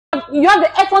You have the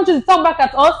effrontery to talk back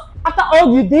at us after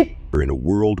all you did? In a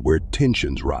world where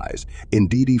tensions rise,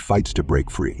 Ndidi fights to break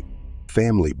free.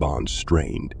 Family bonds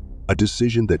strained. A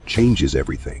decision that changes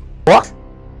everything. What?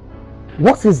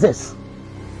 What is this?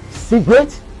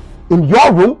 Secret? In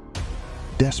your room?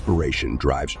 Desperation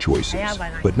drives choices,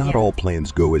 but not all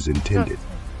plans go as intended.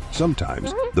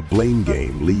 Sometimes, the blame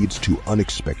game leads to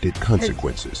unexpected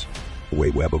consequences.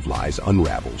 A web of lies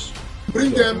unravels.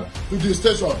 Bring them to the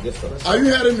station. Are you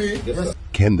hearing me? Yes.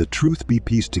 Can the truth be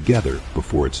pieced together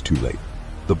before it's too late?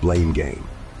 The blame game.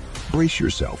 Brace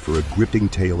yourself for a gripping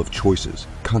tale of choices,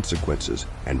 consequences,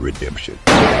 and redemption.